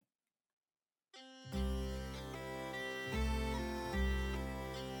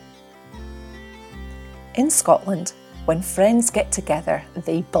In Scotland, when friends get together,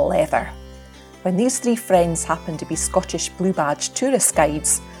 they blether. When these three friends happen to be Scottish Blue Badge tourist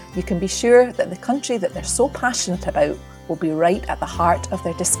guides, you can be sure that the country that they're so passionate about will be right at the heart of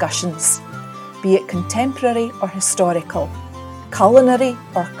their discussions. Be it contemporary or historical, culinary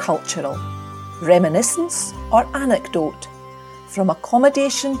or cultural, reminiscence or anecdote, from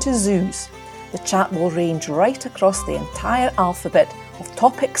accommodation to zoos, the chat will range right across the entire alphabet of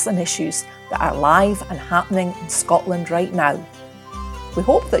topics and issues that are live and happening in Scotland right now. We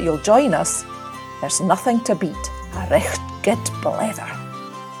hope that you'll join us. There's nothing to beat a recht good blether.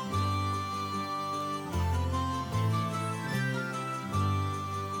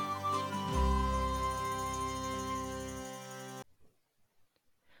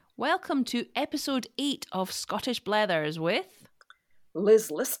 Welcome to episode 8 of Scottish Blethers with Liz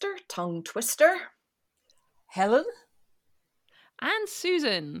Lister, tongue twister. Helen? and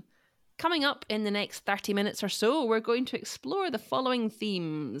Susan. Coming up in the next 30 minutes or so, we're going to explore the following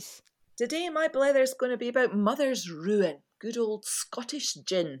themes. Today my blether's going to be about Mother's Ruin, good old Scottish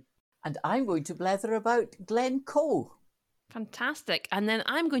gin. And I'm going to blether about Glencoe. Fantastic. And then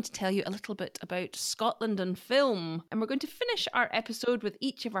I'm going to tell you a little bit about Scotland and film. And we're going to finish our episode with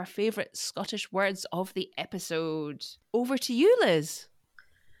each of our favourite Scottish words of the episode. Over to you, Liz.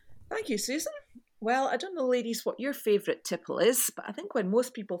 Thank you, Susan. Well, I don't know, ladies, what your favourite tipple is, but I think when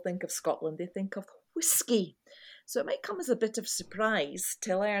most people think of Scotland, they think of whisky. So it might come as a bit of surprise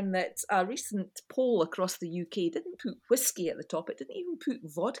to learn that a recent poll across the UK didn't put whisky at the top. It didn't even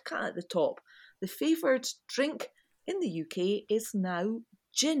put vodka at the top. The favoured drink in the UK is now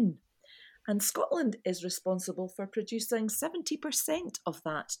gin. And Scotland is responsible for producing 70% of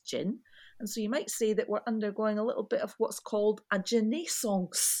that gin. And so you might say that we're undergoing a little bit of what's called a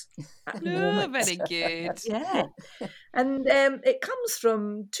ginaissance at the moment. Very good. Yeah. And it comes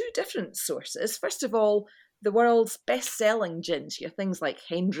from two different sources. First of all, the world's best-selling gins, your things like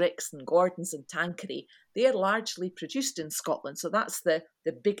Hendrick's and Gordon's and Tanqueray, they are largely produced in Scotland. So that's the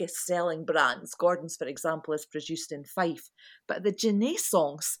biggest selling brands. Gordon's, for example, is produced in Fife. But the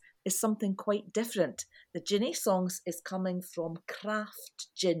ginaissance is something quite different. The ginaissance is coming from craft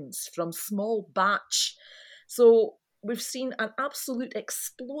gins, from small batch. So we've seen an absolute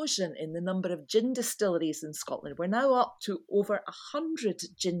explosion in the number of gin distilleries in Scotland. We're now up to over 100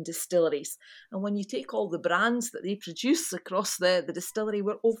 gin distilleries. And when you take all the brands that they produce across the distillery,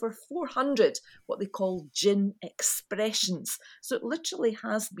 we're over 400, what they call gin expressions. So it literally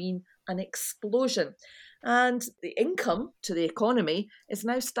has been an explosion. And the income to the economy is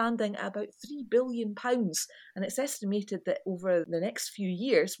now standing at about £3 billion. And it's estimated that over the next few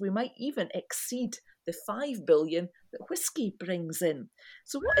years, we might even exceed the £5 billion that whisky brings in.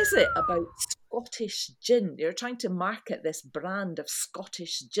 So what is it about Scottish gin? You're trying to market this brand of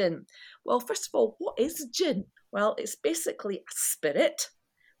Scottish gin. Well, first of all, what is gin? Well, it's basically a spirit,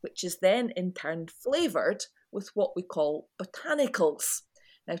 which is then in turn flavoured with what we call botanicals.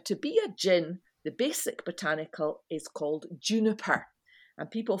 Now, to be a gin, the basic botanical is called juniper.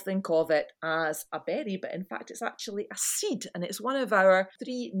 And people think of it as a berry, but in fact it's actually a seed, and it's one of our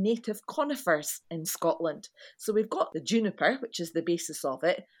 3 native conifers in Scotland. So we've got the juniper, which is the basis of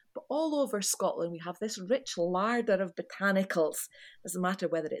it, but all over Scotland we have this rich larder of botanicals. Doesn't matter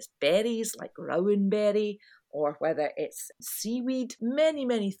whether it's berries like rowanberry, or whether it's seaweed,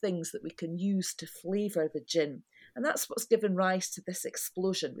 many things that we can use to flavour the gin. And that's what's given rise to this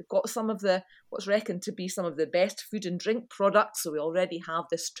explosion. We've got some of what's reckoned to be some of the best food and drink products. So we already have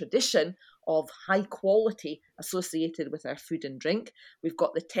this tradition of high quality associated with our food and drink. We've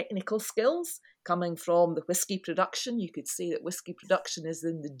got the technical skills coming from the whisky production. You could say that whisky production is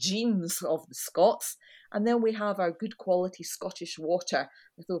in the genes of the Scots. And then we have our good quality Scottish water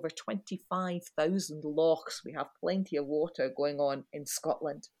with over 25,000 lochs. We have plenty of water going on in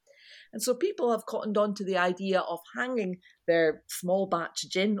Scotland. And so people have cottoned on to the idea of hanging their small batch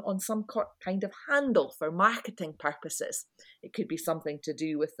gin on some kind of handle for marketing purposes. It could be something to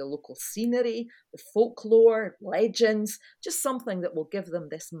do with the local scenery, the folklore, legends, just something that will give them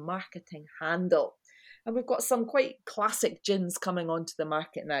this marketing handle. And we've got some quite classic gins coming onto the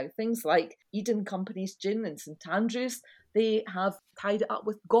market now. Things like Eden Company's gin in St Andrews. They have tied it up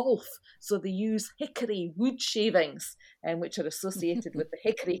with golf. So they use hickory wood shavings, which are associated with the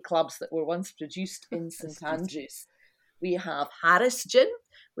hickory clubs that were once produced in St Andrews. We have Harris Gin,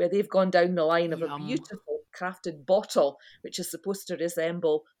 where they've gone down the line of a beautiful crafted bottle, which is supposed to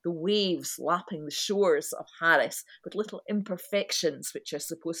resemble the waves lapping the shores of Harris, with little imperfections, which are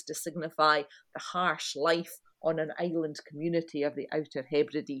supposed to signify the harsh life on an island community of the Outer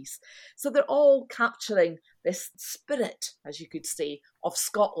Hebrides. So they're all capturing this spirit, as you could say, of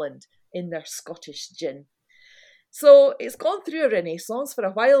Scotland. in their Scottish gin. So it's gone through a renaissance. For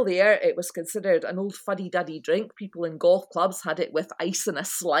a while there, it was considered an old fuddy-duddy drink. People in golf clubs had it with ice and a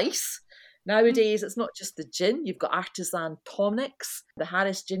slice. Nowadays, it's not just the gin. You've got artisan tonics. The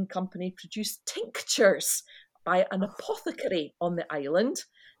Harris Gin Company produced tinctures by an apothecary on the island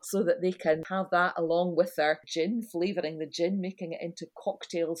so that they can have that along with their gin, flavouring the gin, making it into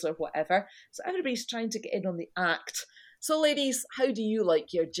cocktails or whatever. So everybody's trying to get in on the act. So ladies, how do you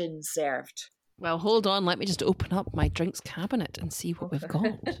like your gin served? Well, hold on. Let me just open up my drinks cabinet and see what we've got.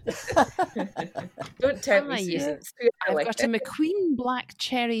 Don't tempt me, Susan. It's too early. I've got a McQueen Black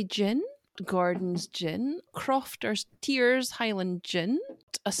Cherry Gin, Gordon's Gin, Crofter's Tears Highland Gin,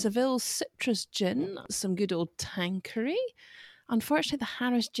 a Seville Citrus Gin, some good old Tanqueray. Unfortunately, the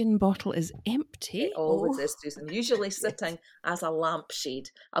Harris Gin bottle is empty. It always is, Susan. Usually sitting as a lampshade.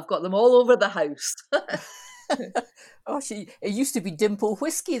 I've got them all over the house. It used to be Dimple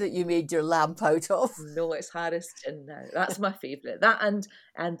Whiskey that you made your lamp out of. No, it's Harris Gin now. That's my favourite. That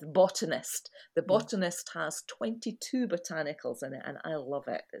and The Botanist. The Botanist has 22 botanicals in it, and I love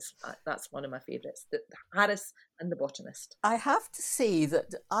it. That's one of my favourites. The Harris and The Botanist. I have to say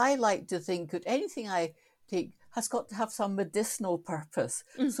that I like to think that anything I take has got to have some medicinal purpose.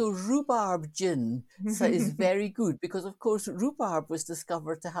 So rhubarb gin is very good because, of course, rhubarb was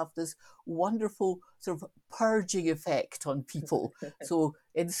discovered to have this wonderful sort of purging effect on people. So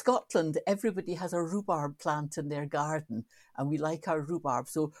in Scotland, everybody has a rhubarb plant in their garden and we like our rhubarb.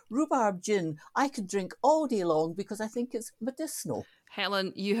 So rhubarb gin, I could drink all day long because I think it's medicinal.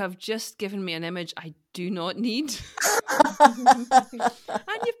 Helen, you have just given me an image I do not need. And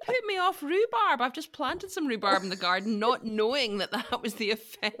you've put me off rhubarb. I've just planted some rhubarb in the garden, not knowing that was the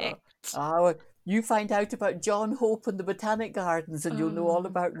effect. You find out about John Hope and the Botanic Gardens and you'll know all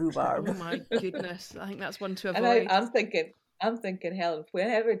about rhubarb. Oh my goodness. I think that's one to avoid. And I'm thinking, Helen,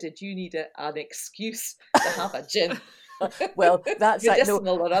 whenever did you need an excuse to have a gin? Well, that's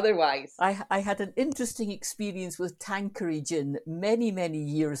medicinal or otherwise. I had an interesting experience with Tanqueray gin many, many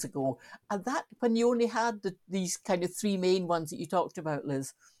years ago. And that when you only had these kind of three main ones that you talked about,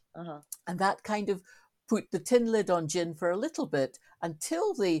 Liz. And that kind of put the tin lid on gin for a little bit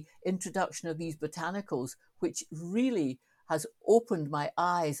until the introduction of these botanicals, which really has opened my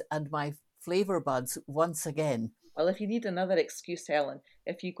eyes and my flavour buds once again. Well, if you need another excuse, Helen,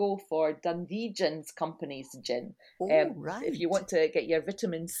 if you go for Dundee Gin Company's gin, right. If you want to get your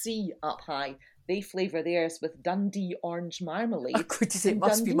vitamin C up high, they flavour theirs with Dundee orange marmalade. It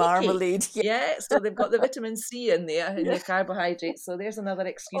must be marmalade. Yeah, so they've got the vitamin C in there in the carbohydrates. So there's another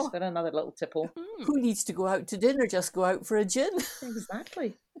excuse for another little tipple. Who needs to go out to dinner? Just go out for a gin.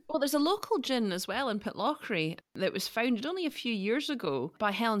 Exactly. Well, there's a local gin as well in Pitlochry that was founded only a few years ago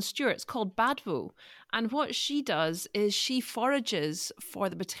by Helen Stewart. It's called Badvo. And what she does is she forages for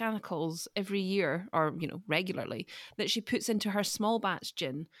the botanicals every year, or, regularly, that she puts into her small batch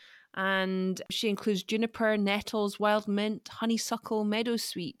gin. And she includes juniper, nettles, wild mint, honeysuckle,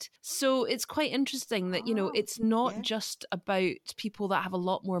 meadowsweet. So it's quite interesting that, it's not just about people that have a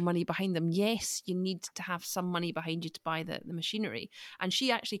lot more money behind them. Yes, you need to have some money behind you to buy the machinery. And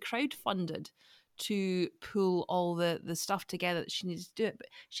she actually crowdfunded to pull all the stuff together that she needed to do it. But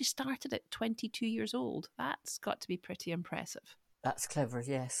she started at 22 years old. That's got to be pretty impressive. That's clever,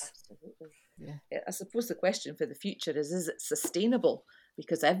 yes. Absolutely. Yeah. I suppose the question for the future is it sustainable?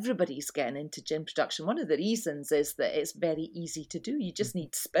 Because everybody's getting into gin production. One of the reasons is that it's very easy to do. You just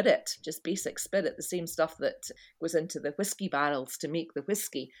need spirit, just basic spirit, the same stuff that goes into the whiskey barrels to make the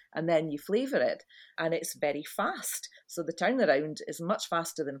whiskey, and then you flavour it. And it's very fast. So the turnaround is much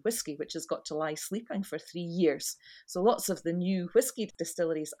faster than whiskey, which has got to lie sleeping for 3 years. So lots of the new whiskey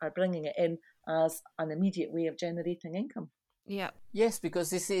distilleries are bringing it in as an immediate way of generating income. Yeah. Yes, because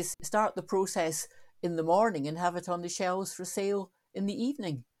this is start the process in the morning and have it on the shelves for sale in the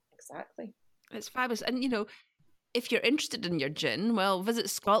evening. Exactly. It's fabulous. And, if you're interested in your gin, well, Visit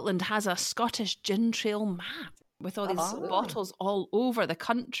Scotland has a Scottish gin trail map with all these bottles all over the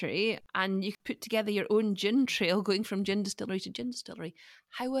country, and you put together your own gin trail going from gin distillery to gin distillery.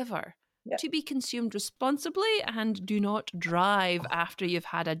 However, to be consumed responsibly and do not drive after you've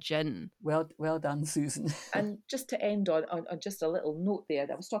had a gin. Well done, Susan. And just to end on just a little note there,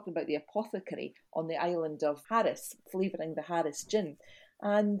 I was talking about the apothecary on the island of Harris, flavouring the Harris gin.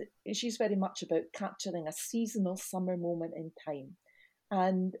 And she's very much about capturing a seasonal summer moment in time.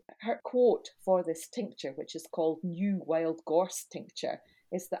 And her quote for this tincture, which is called New Wild Gorse Tincture,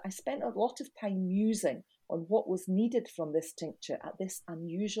 is that I spent a lot of time musing on what was needed from this tincture at this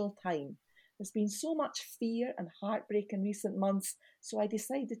unusual time. There's been so much fear and heartbreak in recent months, so I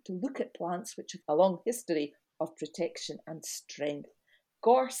decided to look at plants which have a long history of protection and strength.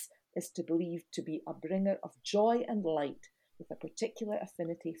 Gorse is to believe to be a bringer of joy and light with a particular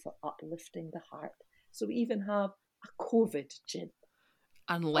affinity for uplifting the heart. So we even have a COVID gin.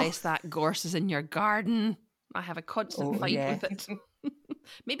 Unless that gorse is in your garden. I have a constant fight with it.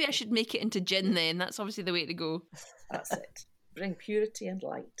 Maybe I should make it into gin then. That's obviously the way to go. That's it. Bring purity and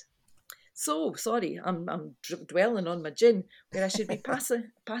light. So, sorry, I'm dwelling on my gin, where I should be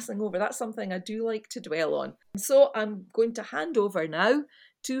passing over. That's something I do like to dwell on. So I'm going to hand over now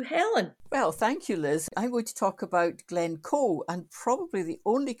to Helen. Well, thank you, Liz. I'm going to talk about Glencoe, and probably the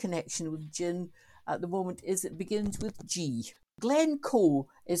only connection with gin at the moment is it begins with G. Glencoe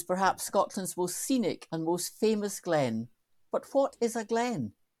is perhaps Scotland's most scenic and most famous glen. But what is a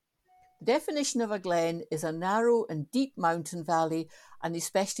glen? The definition of a glen is a narrow and deep mountain valley, and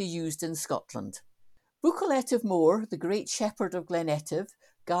especially used in Scotland. Buccleuch Etive Mor, the great shepherd of Glen Etive,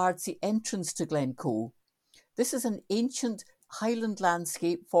 guards the entrance to Glencoe. This is an ancient highland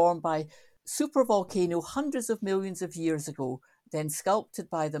landscape formed by supervolcano hundreds of millions of years ago, then sculpted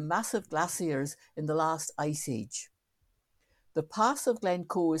by the massive glaciers in the last ice age. The pass of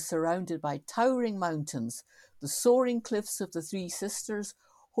Glencoe is surrounded by towering mountains, the soaring cliffs of the Three Sisters,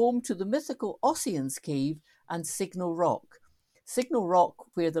 home to the mythical Ossian's Cave and Signal Rock. Signal Rock,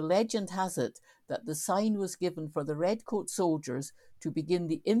 where the legend has it that the sign was given for the Redcoat soldiers to begin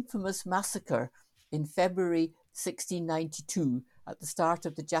the infamous massacre in February 1692 at the start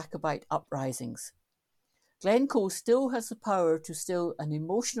of the Jacobite uprisings. Glencoe still has the power to still an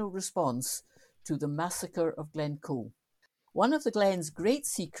emotional response to the massacre of Glencoe. One of the glen's great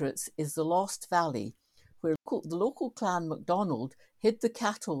secrets is the Lost Valley, where the local clan MacDonald hid the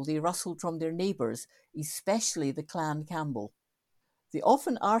cattle they rustled from their neighbours, especially the Clan Campbell. The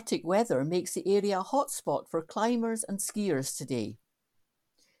often Arctic weather makes the area a hotspot for climbers and skiers today.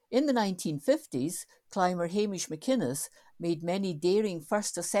 In the 1950s, climber Hamish McInnes made many daring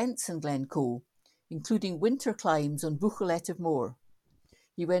first ascents in Glencoe, including winter climbs on Buccleuch Etive Mor.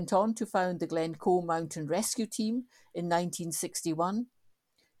 He went on to found the Glencoe Mountain Rescue Team in 1961.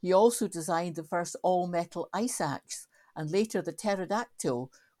 He also designed the first all-metal ice axe and later the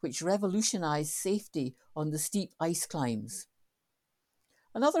pterodactyl, which revolutionised safety on the steep ice climbs.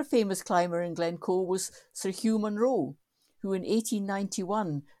 Another famous climber in Glencoe was Sir Hugh Munro, who in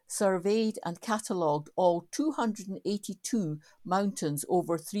 1891 surveyed and catalogued all 282 mountains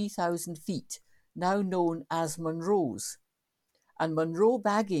over 3,000 feet, now known as Munros. And Munro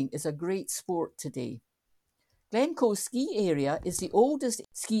bagging is a great sport today. Glencoe ski area is the oldest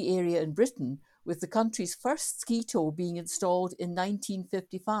ski area in Britain, with the country's first ski tow being installed in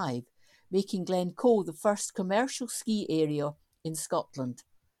 1955, making Glencoe the first commercial ski area in Scotland.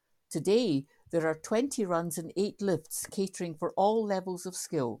 Today, there are 20 runs and 8 lifts catering for all levels of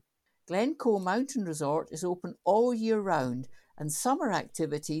skill. Glencoe Mountain Resort is open all year round, and summer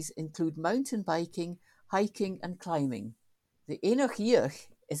activities include mountain biking, hiking and climbing. The Éanach Íoch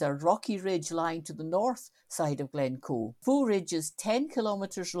is a rocky ridge lying to the north side of Glencoe. Full ridge is 10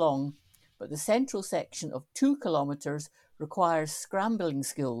 kilometres long, but the central section of 2 kilometres requires scrambling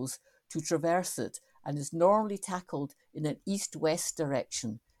skills to traverse it and is normally tackled in an east-west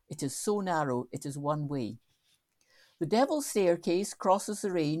direction. It is so narrow, it is one way. The Devil's Staircase crosses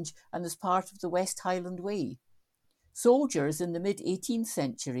the range and is part of the West Highland Way. Soldiers in the mid-18th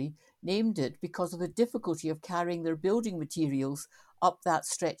century named it because of the difficulty of carrying their building materials up that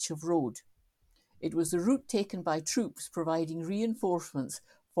stretch of road. It was the route taken by troops providing reinforcements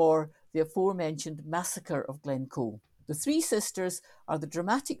for the aforementioned massacre of Glencoe. The Three Sisters are the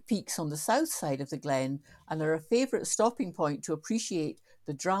dramatic peaks on the south side of the glen and are a favourite stopping point to appreciate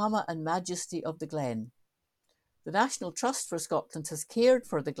the drama and majesty of the glen. The National Trust for Scotland has cared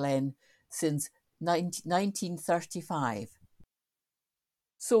for the glen since 1935.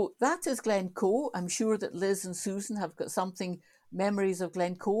 So that is Glencoe. I'm sure that Liz and Susan have got memories of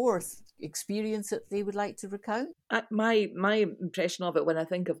Glencoe or experience that they would like to recount. My impression of it when I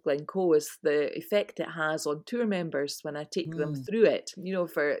think of Glencoe is the effect it has on tour members when I take them through it. You know,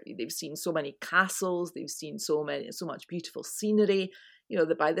 they've seen so many castles, they've seen so much beautiful scenery. You know,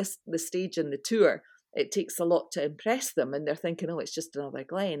 that by this stage in the tour, it takes a lot to impress them, and they're thinking, oh, it's just another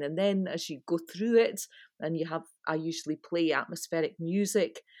glen. And then as you go through it, and I usually play atmospheric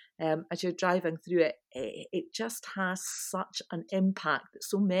music as you're driving through it, it just has such an impact that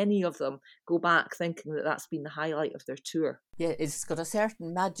so many of them go back thinking that that's been the highlight of their tour. Yeah, it's got a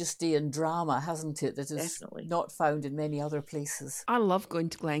certain majesty and drama, hasn't it, that is Definitely not found in many other places. I love going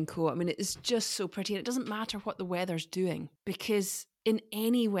to Glencoe. I mean, it is just so pretty. And it doesn't matter what the weather's doing, because in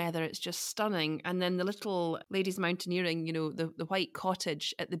any weather, it's just stunning. And then the little ladies mountaineering, the white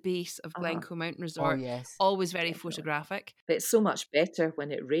cottage at the base of Glencoe Mountain Oh, Resort, yes. always very Definitely. photographic. But it's so much better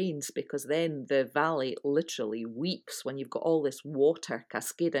when it rains, because then the valley literally weeps when you've got all this water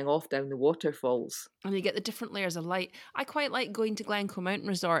cascading off down the waterfalls. And you get the different layers of light. I quite like going to Glencoe Mountain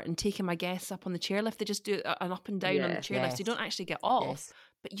Resort and taking my guests up on the chairlift. They just do an up and down on the Yeah. chairlift. Yes. You don't actually get off, Yes.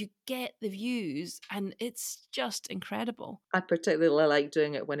 but you get the views, and it's just incredible. I particularly like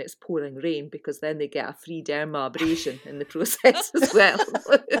doing it when it's pouring rain, because then they get a free dermabrasion in the process as well.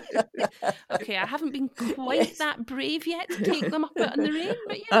 Okay, I haven't been quite Yes. that brave yet to take them up out in the rain,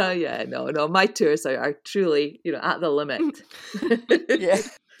 but yeah. Yeah, no, my tours are truly, at the limit. Yeah.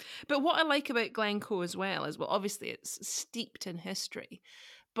 But what I like about Glencoe as well is, well, obviously it's steeped in history,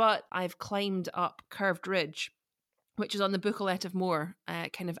 but I've climbed up Curved Ridge, which is on the Buccleuch of Moor,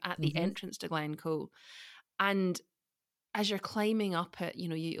 kind of at the entrance to Glencoe. And as you're climbing up it,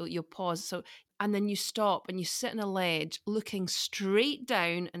 you'll pause. And then you stop and you sit on a ledge looking straight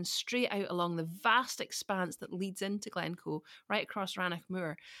down and straight out along the vast expanse that leads into Glencoe, right across Rannoch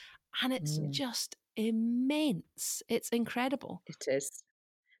Moor. And it's just immense. It's incredible. It is,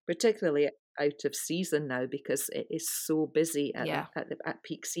 particularly out of season now, because it is so busy at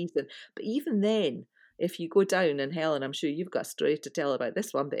peak season. But even then, if you go down, and Helen, I'm sure you've got a story to tell about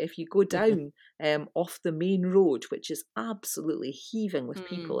this one, but if you go down off the main road, which is absolutely heaving with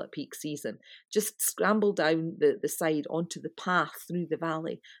people at peak season, just scramble down the side onto the path through the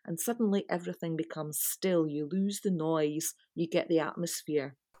valley, and suddenly everything becomes still. You lose the noise, you get the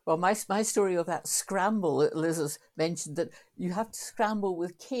atmosphere. Well, my story of that scramble that Liz has mentioned, that you have to scramble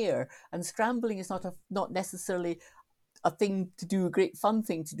with care, and scrambling is not necessarily a thing to do, a great fun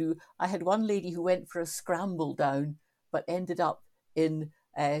thing to do. I had one lady who went for a scramble down, but ended up in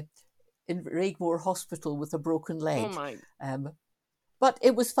Raigmore Hospital with a broken leg. Oh my! But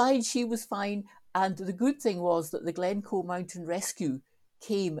it was fine. She was fine, and the good thing was that the Glencoe Mountain Rescue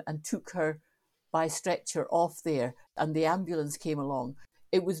came and took her by stretcher off there, and the ambulance came along.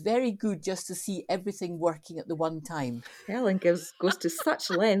 It was very good just to see everything working at the one time. Helen goes to such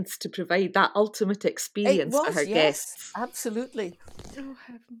lengths to provide that ultimate experience for her guests. Absolutely. Oh,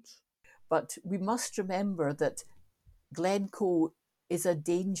 heavens. But we must remember that Glencoe is a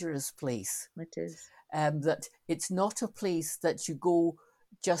dangerous place. It is. That it's not a place that you go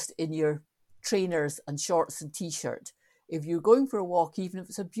just in your trainers and shorts and T-shirt. If you're going for a walk, even if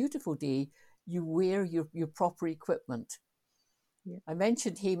it's a beautiful day, you wear your proper equipment. Yeah. I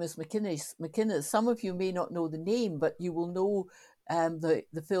mentioned Hamish McInnes. Some of you may not know the name, but you will know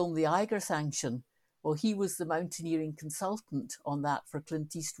the film The Eiger Sanction. Well, he was the mountaineering consultant on that for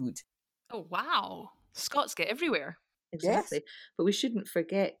Clint Eastwood. Oh, wow. Scots get everywhere. Exactly. Yes. But we shouldn't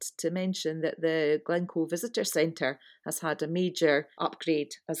forget to mention that the Glencoe Visitor Centre has had a major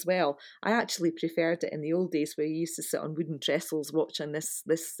upgrade as well. I actually preferred it in the old days, where you used to sit on wooden trestles watching this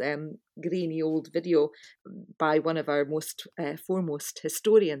grainy old video by one of our most foremost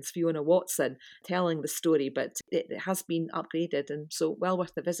historians, Fiona Watson, telling the story. But it has been upgraded, and so well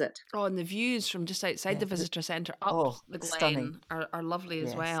worth the visit. Oh, and the views from just outside the visitor centre up the Glen are lovely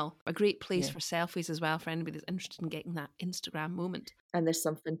as well. A great place for selfies as well, for anybody that's interested in getting that Instagram moment. And there's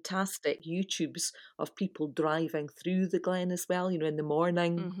some fantastic YouTubes of people driving through the Glen as well, in the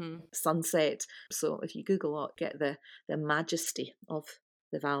morning, sunset. So if you Google it, get the majesty of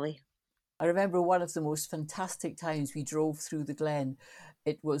the valley. I remember one of the most fantastic times we drove through the Glen.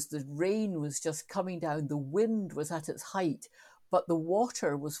 It was, the rain was just coming down, the wind was at its height, but the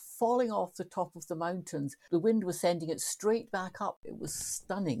water was falling off the top of the mountains. The wind was sending it straight back up. It was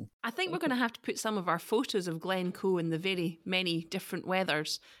stunning. I think we're going to have to put some of our photos of Glencoe in the very many different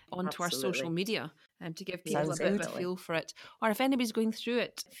weathers onto our social media to give people a bit of a feel for it. Or if anybody's going through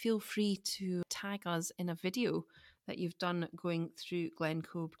it, feel free to tag us in a video that you've done going through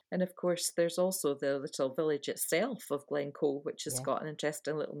Glencoe. And of course, there's also the little village itself of Glencoe, which has got an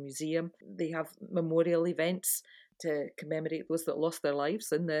interesting little museum. They have memorial events to commemorate those that lost their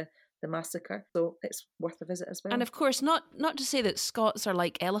lives in the massacre. So it's worth a visit as well. And of course, not to say that Scots are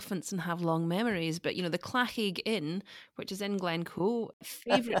like elephants and have long memories, but the Clachaig Inn, which is in Glencoe,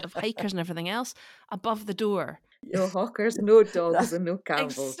 favourite of hikers and everything else, above the door. No hawkers, no dogs, and no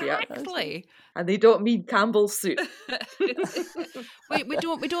Campbells. Exactly. Yep. And they don't mean Campbell's soup. we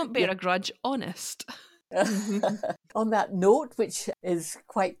don't bear a grudge, honest. On that note, which is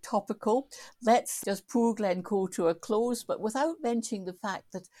quite topical, let's just pull Glencoe to a close, but without mentioning the fact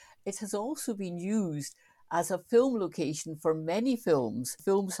that it has also been used as a film location for many films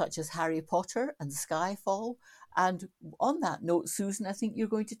such as Harry Potter and Skyfall, And on that note, Susan, I think you're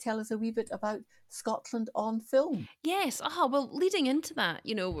going to tell us a wee bit about Scotland on Film. Yes. Well, leading into that,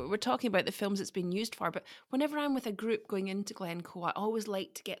 we're talking about the films it's been used for, but whenever I'm with a group going into Glencoe, I always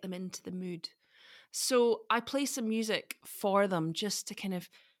like to get them into the mood. So I play some music for them just to kind of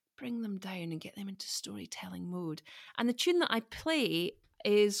bring them down and get them into storytelling mode. And the tune that I play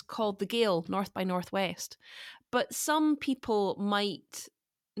is called The Gale, North by Northwest. But some people might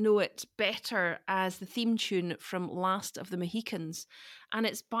know it better as the theme tune from Last of the Mohicans. And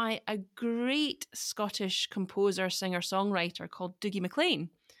it's by a great Scottish composer, singer, songwriter called Dougie MacLean.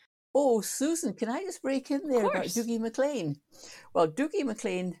 Oh, Susan, can I just break in there about Dougie MacLean? Well, Dougie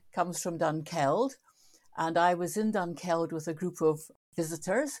MacLean comes from Dunkeld, and I was in Dunkeld with a group of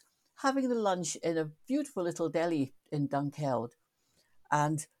visitors having the lunch in a beautiful little deli in Dunkeld.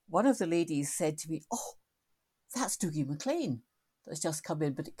 And one of the ladies said to me, "Oh, that's Dougie MacLean that's just come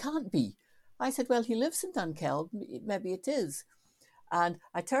in, but it can't be." I said, "Well, he lives in Dunkeld, maybe it is." And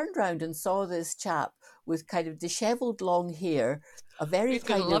I turned round and saw this chap with kind of dishevelled long hair, a very He's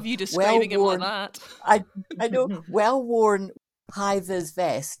kind gonna love of you describing him like that. I know, well-worn high-vis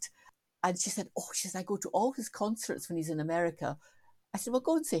vest. And she said, I go to all his concerts when he's in America. I said, "Well,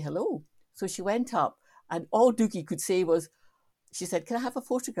 go and say hello." So she went up, and all Dougie could say was, she said, "Can I have a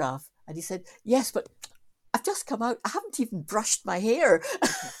photograph?" And he said, "Yes, but I've just come out. I haven't even brushed my hair."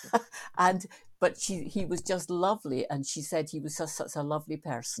 But he was just lovely, and she said he was just such a lovely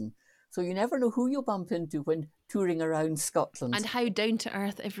person. So you never know who you'll bump into when touring around Scotland. And how down to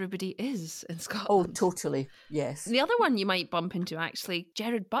earth everybody is in Scotland. Oh, totally, yes. The other one you might bump into, actually,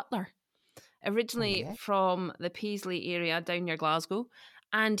 Gerard Butler, originally from the Paisley area down near Glasgow.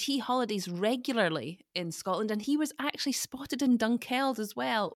 And he holidays regularly in Scotland, and he was actually spotted in Dunkeld as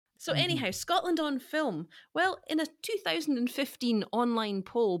well. So anyhow, Scotland on Film. Well, in a 2015 online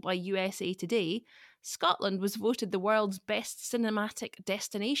poll by USA Today, Scotland was voted the world's best cinematic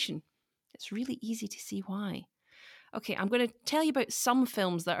destination. It's really easy to see why. Okay, I'm going to tell you about some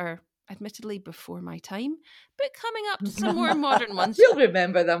films that are admittedly before my time, but coming up to some more modern ones. You'll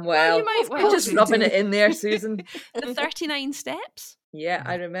remember them well. You might well. You're just rubbing it in there, Susan. The 39 Steps. Yeah,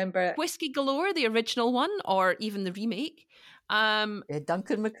 I remember it. Whiskey Galore, the original one, or even the remake.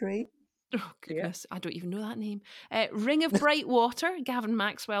 Duncan McRae. Oh, goodness, I don't even know that name. Ring of Bright Water, Gavin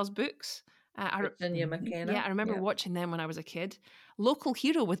Maxwell's books. Virginia McKenna. Yeah, I remember watching them when I was a kid. Local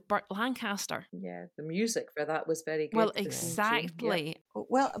Hero with Burt Lancaster. Yeah, the music for that was very good. Well, exactly. Yeah.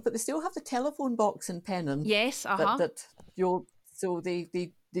 Well, but they still have the telephone box in Pennon. Yes, So they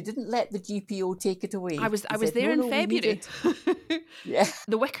didn't let the GPO take it away. I was there in February. Yeah.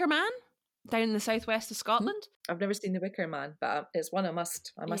 The Wicker Man, down in the southwest of Scotland. I've never seen The Wicker Man, but it's one I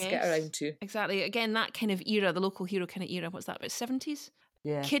must get around to. Exactly. Again, that kind of era, the Local Hero kind of era. What's that, about 70s?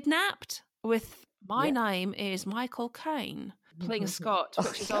 Yeah. Kidnapped with My name is Michael Caine, playing Scott,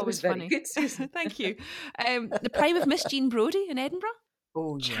 which is always funny. Good, Thank you. The Prime of Miss Jean Brodie in Edinburgh.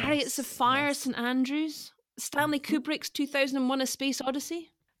 Oh, Chariots of Fire, St Andrews. Stanley Kubrick's 2001: A Space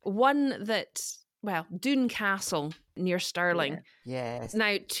Odyssey. One that, Doune Castle near Stirling. Yeah. Yes.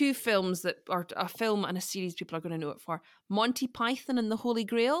 Now, two films that are a film and a series people are going to know it for. Monty Python and the Holy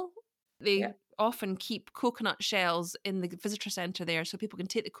Grail. They often keep coconut shells in the visitor centre there, so people can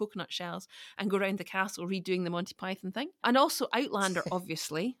take the coconut shells and go around the castle redoing the Monty Python thing. And also Outlander,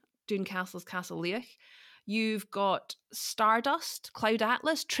 obviously. Doune Castle's Castle Leach. You've got Stardust, Cloud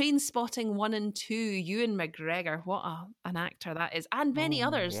Atlas, Trainspotting 1 and 2, Ewan McGregor, what an actor that is, and many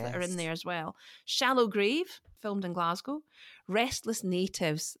others that are in there as well. Shallow Grave, filmed in Glasgow. Restless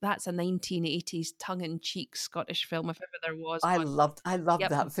Natives, that's a 1980s tongue-in-cheek Scottish film, if ever there was one. I loved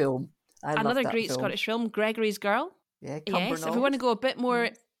that film. Another great Scottish film, Gregory's Girl. Yeah, yes, if we want to go a bit more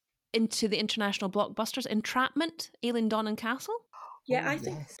into the international blockbusters, Entrapment, Aileen Donnan Castle. Yeah, I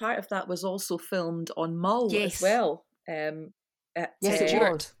think part of that was also filmed on Mull as well. At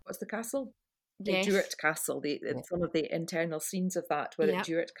Duart. What's the castle? Yes. Duart Castle. Some of the internal scenes of that were at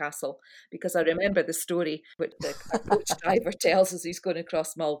Duart Castle, because I remember the story which the coach driver tells as he's going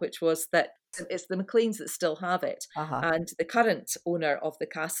across Mull, which was that it's the MacLeans that still have it, and the current owner of the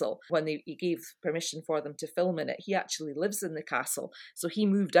castle, when he gave permission for them to film in it, he actually lives in the castle, so he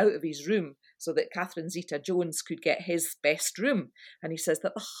moved out of his room so that Catherine Zeta-Jones could get his best room. And he says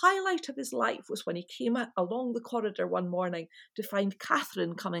that the highlight of his life was when he came along the corridor one morning to find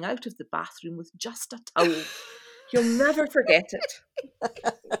Catherine coming out of the bathroom with just a towel. He'll never forget it.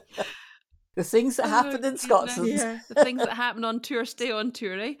 The things that happen in Scotland. Yeah. The things that happen on tour stay on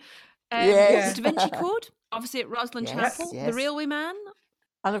tour, eh? Da Vinci Code, obviously at Roslin Chapel. The Railway Man.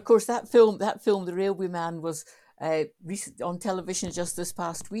 And of course that film, The Railway Man, was on television just this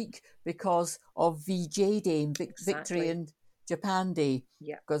past week because of VJ Day, Victory and Japan Day,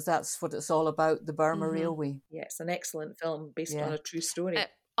 because that's what it's all about, the Burma Railway. Yeah, it's an excellent film based on a true story.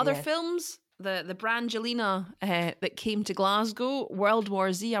 Other films, the Brangelina that came to Glasgow, World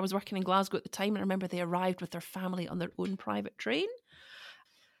War Z. I was working in Glasgow at the time, and I remember they arrived with their family on their own private train.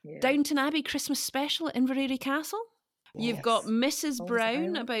 Downton Abbey Christmas special at Inverary Castle. You've got Mrs.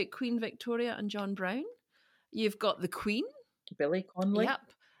 Brown about Queen Victoria and John Brown. You've got The Queen. Billy Connolly. Yep.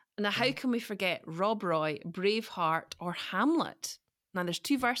 Now, how can we forget Rob Roy, Braveheart, or Hamlet? Now, there's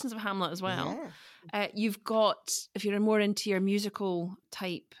 2 versions of Hamlet as well. Yeah. You've got, if you're more into your musical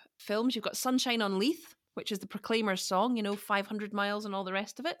type films, you've got Sunshine on Leith, which is the Proclaimers song, 500 miles and all the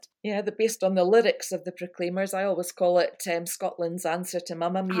rest of it. Yeah, based on the lyrics of the Proclaimers. I always call it Scotland's answer to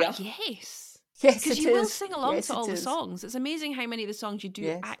Mamma Mia. Yes. Yes, because you will sing along to all the songs. It's amazing how many of the songs you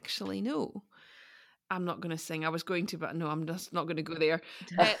do actually know. I'm not going to sing. I was going to, but no, I'm just not going to go there.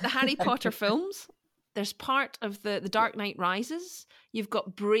 The Harry Potter films. There's part of the Dark Knight Rises. You've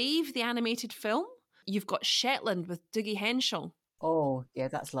got Brave, the animated film. You've got Shetland with Dougie Henshall. Oh, yeah,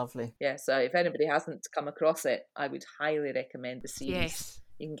 that's lovely. Yeah, so if anybody hasn't come across it, I would highly recommend the series. Yes.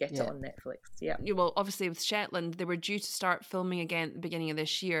 You can get it on Netflix. Yeah. Well, obviously with Shetland, they were due to start filming again at the beginning of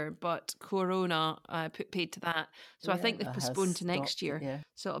this year, but Corona put paid to that. So I think they've postponed to next year. Yeah.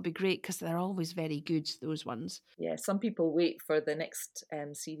 So it'll be great because they're always very good, those ones. Yeah, some people wait for the next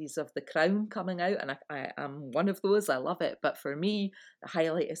series of The Crown coming out, and I am one of those. I love it. But for me, the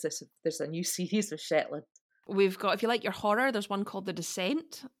highlight is there's a new series of Shetland. We've got, if you like your horror, there's one called The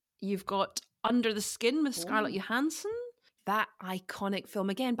Descent. You've got Under the Skin with Scarlett Johansson. That iconic film,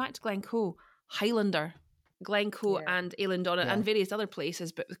 again, back to Glencoe, Highlander, Glencoe and Aileen Donan and various other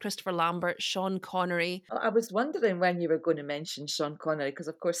places, but with Christopher Lambert, Sean Connery. I was wondering when you were going to mention Sean Connery, because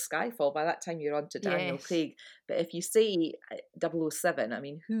of course Skyfall, by that time you're on to Daniel Craig. But if you say 007, I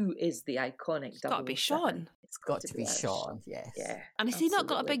mean, who is the iconic 007? It's got to be Sean. It's got to be Sean, yes. Yeah. And has he not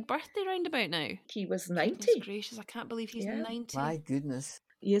got a big birthday roundabout now? He was 90. Goodness gracious, I can't believe he's 90. My goodness.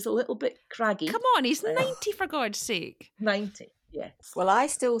 He is a little bit craggy. Come on, he's 90 for God's sake. 90, yes. Well, I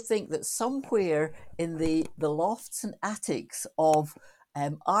still think that somewhere in the lofts and attics of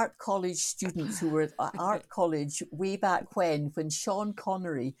art college students who were at art college way back when Sean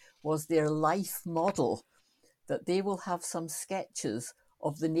Connery was their life model, that they will have some sketches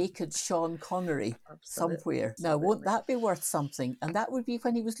of the naked Sean Connery somewhere. Now, won't that be worth something? And that would be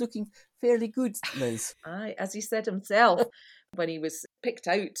when he was looking fairly good, Liz. Aye, as he said himself, when he was picked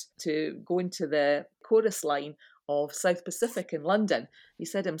out to go into the chorus line of South Pacific in London, he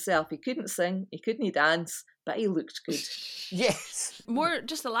said himself he couldn't sing, he couldn't dance, but he looked good. Yes. More,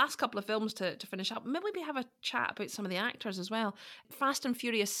 just the last couple of films to finish up. Maybe we have a chat about some of the actors as well. Fast and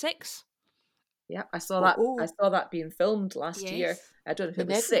Furious 6. Yeah, I saw that. I saw that being filmed last year. I don't know if it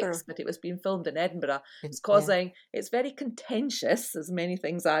was 6, but it was being filmed in Edinburgh. It's very contentious, as many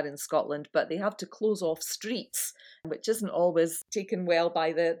things are in Scotland, but they have to close off streets, which isn't always taken well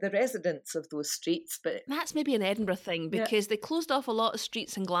by the residents of those streets. But that's maybe an Edinburgh thing, because they closed off a lot of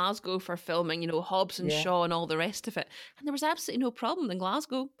streets in Glasgow for filming, Hobbs and Shaw and all the rest of it. And there was absolutely no problem in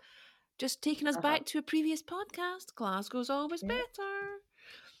Glasgow. Just taking us back to a previous podcast, Glasgow's always better.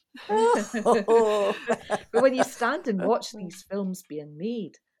 But when you stand and watch these films being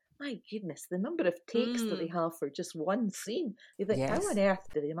made, my goodness, the number of takes that they have for just one scene. You think, how on earth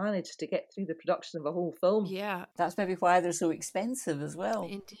do they manage to get through the production of a whole film? Yeah. That's maybe why they're so expensive as well.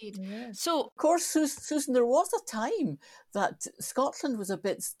 Indeed. Yeah. So, of course, Susan, there was a time that Scotland was a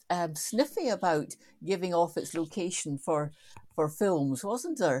bit sniffy about giving off its location for films,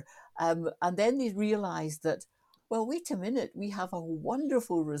 wasn't there? And then they realised that, well, wait a minute, we have a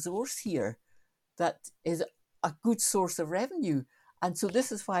wonderful resource here that is a good source of revenue. And so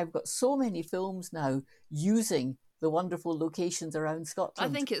this is why I've got so many films now using the wonderful locations around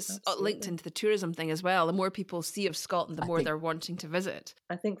Scotland. I think it's linked into the tourism thing as well. The more people see of Scotland, the more they're wanting to visit.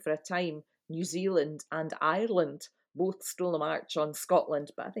 I think for a time, New Zealand and Ireland both stole a march on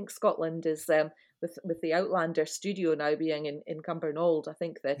Scotland, but I think Scotland is... With the Outlander studio now being in Cumbernauld, I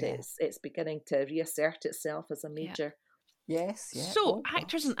think that it's beginning to reassert itself as a major. Yes. Yeah. So,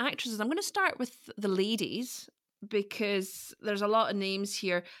 actors and actresses, I'm going to start with the ladies because there's a lot of names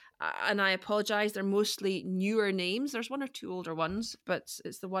here, and I apologise, they're mostly newer names. There's one or two older ones, but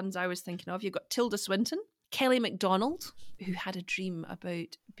it's the ones I was thinking of. You've got Tilda Swinton, Kelly MacDonald, who had a dream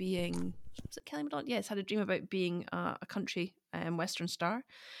about being... Was it Kelly MacDonald? Yes, had a dream about being a country Western star.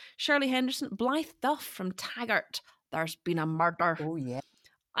 Shirley Henderson, Blythe Duff from Taggart, There's Been a Murder. Oh, yeah.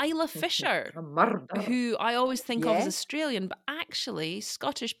 Isla Fisher, A murder. who I always think of as Australian, but actually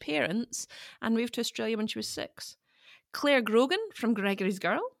Scottish parents and moved to Australia when she was 6. Claire Grogan from Gregory's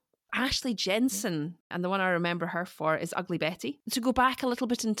Girl. Ashley Jensen, and the one I remember her for is Ugly Betty. To go back a little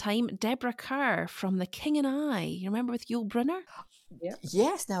bit in time, Deborah Kerr from The King and I. You remember with Yul Brynner? Yeah.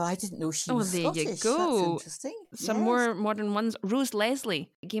 Yes, now I didn't know she was Scottish. There you go. That's interesting. Some more modern ones. Rose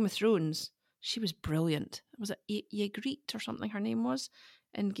Leslie, Game of Thrones. She was brilliant. Was it Ygritte or something her name was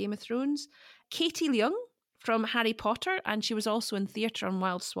in Game of Thrones? Katie Leung from Harry Potter, and she was also in theatre on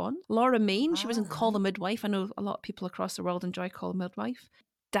Wild Swan. Laura Main, she was in Call the Midwife. I know a lot of people across the world enjoy Call the Midwife.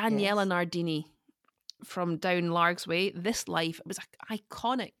 Daniela Nardini from Down Larg's Way. This Life, it was an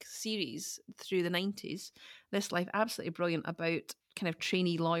iconic series through the 90s. This Life, absolutely brilliant, about kind of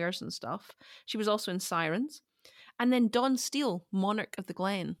trainee lawyers and stuff. She was also in Sirens. And then Dawn Steele, Monarch of the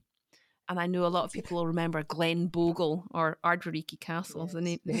Glen. And I know a lot of people will remember Glen Bogle or Ardwariki Castle as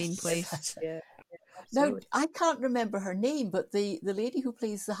the main place. Now, I can't remember her name, but the lady who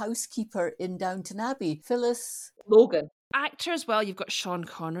plays the housekeeper in Downton Abbey, Phyllis Logan. Actors, well, you've got Sean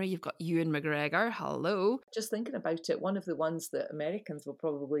Connery, you've got Ewan McGregor, hello. Just thinking about it, one of the ones that Americans will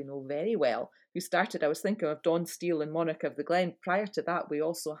probably know very well, who started, I was thinking of Dawn Steele and Monarch of the Glen. Prior to that, we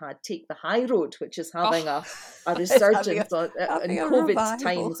also had Take the High Road, which is having a resurgence in COVID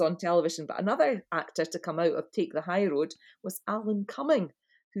times on television. But another actor to come out of Take the High Road was Alan Cumming,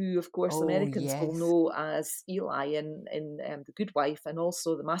 who, of course, Americans will know as Eli in The Good Wife, and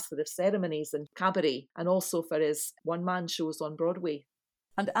also the Master of Ceremonies in Cabaret, and also for his one-man shows on Broadway.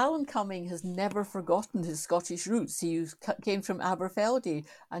 And Alan Cumming has never forgotten his Scottish roots. He came from Aberfeldy,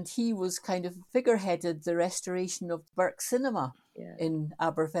 and he was kind of figureheaded the restoration of Burke Cinema in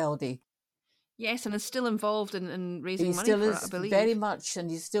Aberfeldy. Yes, and is still involved in raising money for it, I believe. Very much,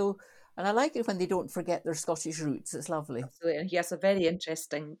 and he's still... And I like it when they don't forget their Scottish roots. It's lovely. Absolutely. And he has a very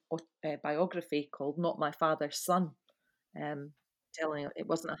interesting biography called Not My Father's Son, telling it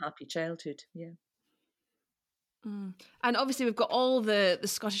wasn't a happy childhood. Yeah. And obviously we've got all the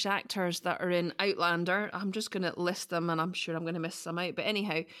Scottish actors that are in Outlander. I'm just going to list them, and I'm sure I'm going to miss some out. But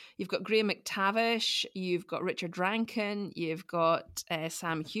anyhow, you've got Graham McTavish, you've got Richard Rankin, you've got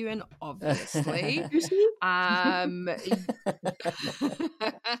Sam Heughan, obviously. There's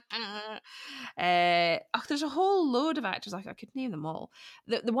a whole load of actors. I could name them all.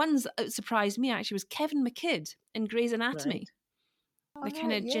 The ones that surprised me actually was Kevin McKidd in Grey's Anatomy. Right. The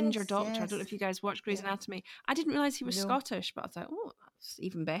kind of ginger doctor. I don't know if you guys watch Grey's Anatomy. I didn't realise he was Scottish, but I thought, that's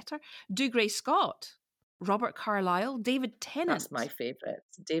even better. Dougray Scott, Robert Carlyle, David Tennant. That's my favourite,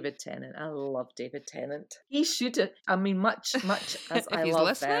 David Tennant. I love David Tennant. He should have, much as I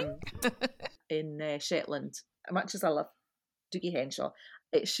love them in Shetland, much as I love Dougie Henshaw,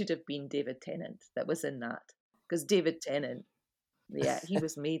 it should have been David Tennant that was in that. Because David Tennant, he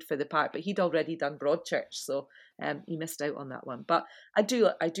was made for the part, but he'd already done Broadchurch, so he missed out on that one. But I do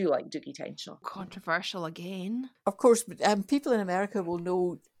like Dougie Henshaw. Controversial again. Of course, people in America will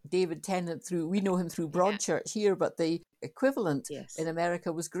know David Tennant we know him through Broadchurch here, but the equivalent in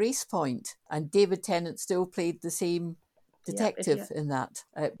America was Grace Point, and David Tennant still played the same detective in that,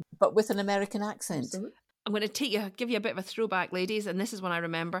 but with an American accent. Absolutely. I'm going to give you a bit of a throwback, ladies, and this is one I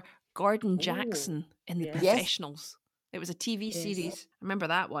remember. Gordon Jackson in The Professionals. It was a TV series. Remember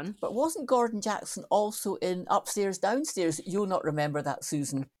that one? But wasn't Gordon Jackson also in Upstairs, Downstairs? You'll not remember that,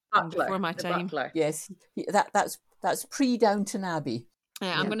 Susan. Butler, before my time. Butler. Yes, that's pre-Downton Abbey.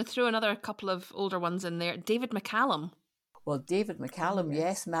 Yeah, I'm going to throw another couple of older ones in there. David McCallum. Well, David McCallum,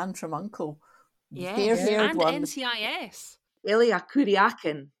 yes, Man from U.N.C.L.E. Yes, fair-haired and one. NCIS. Ilya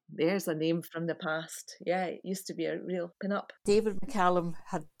Kuryakin. There's a name from the past. Yeah, it used to be a real pin-up. David McCallum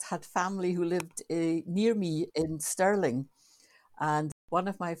had family who lived near me in Stirling. And one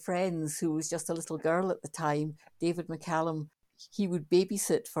of my friends, who was just a little girl at the time, David McCallum, he would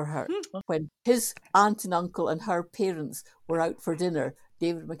babysit for her. When his aunt and uncle and her parents were out for dinner,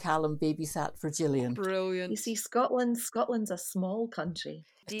 David McCallum babysat for Gillian. Brilliant. You see, Scotland's a small country.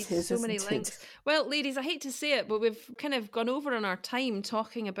 So many links. Well, ladies, I hate to say it, but we've kind of gone over on our time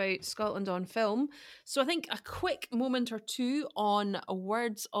talking about Scotland on film. So I think a quick moment or two on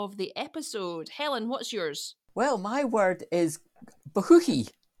words of the episode. Helen, what's yours? Well, my word is bahoochie.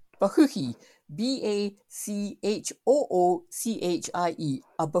 Bahoochie. B-A-C-H-O-O-C-H-I-E.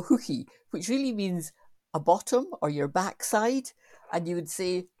 A bahoochie, which really means a bottom or your backside. And you would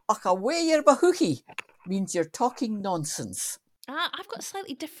say, away your bahoochie, means you're talking nonsense. I've got a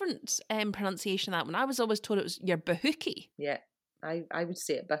slightly different pronunciation of that one. I was always told it was your bahoochie. Yeah, I would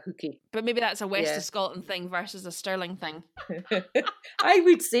say it bahoochie. But maybe that's a West of Scotland thing versus a Stirling thing. I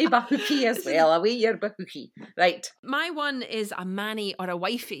would say bahoochie as well. Away your bahoochie. Right. My one is a manny or a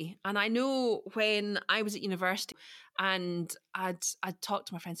wifey. And I know when I was at university, and I'd talk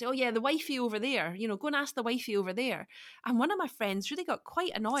to my friend, say, oh yeah, the wifey over there, go and ask the wifey over there. And one of my friends really got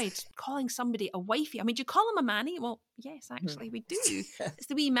quite annoyed calling somebody a wifey. I mean, do you call him a manny? Well, yes, actually we do. It's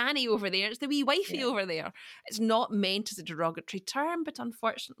the wee manny over there. It's the wee wifey over there. It's not meant as a derogatory term, but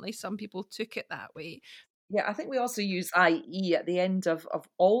unfortunately some people took it that way. Yeah, I think we also use IE at the end of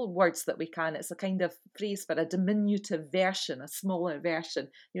all words that we can. It's a kind of phrase for a diminutive version, a smaller version.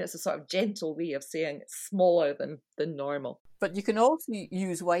 It's a sort of gentle way of saying it's smaller than normal. But you can also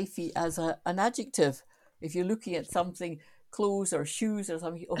use wifey as an adjective. If you're looking at something, clothes or shoes or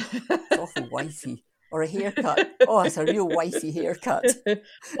something, oh, it's awful wifey. Or a haircut. Oh, it's a real wifey haircut.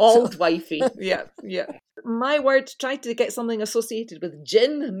 Old wifey. Yeah. My word, tried to get something associated with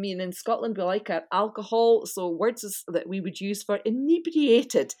gin. I mean, in Scotland, we like our alcohol. So words that we would use for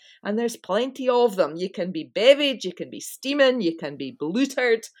inebriated. And there's plenty of them. You can be bevied, you can be steaming, you can be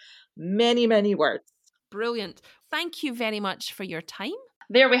blutered. Many, many words. Brilliant. Thank you very much for your time.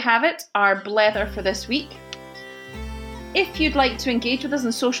 There we have it, our blether for this week. If you'd like to engage with us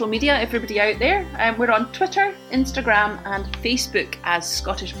on social media, everybody out there, we're on Twitter, Instagram and Facebook as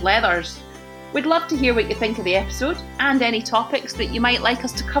Scottish Blethers. We'd love to hear what you think of the episode and any topics that you might like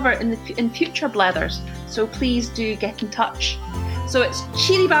us to cover in future Blethers, so please do get in touch. So it's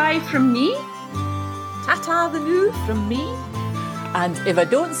cheery bye from me. Ta-ta the new from me. And if I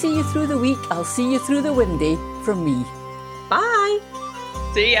don't see you through the week, I'll see you through the windy from me. Bye.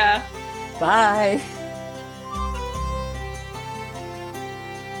 See ya. Bye.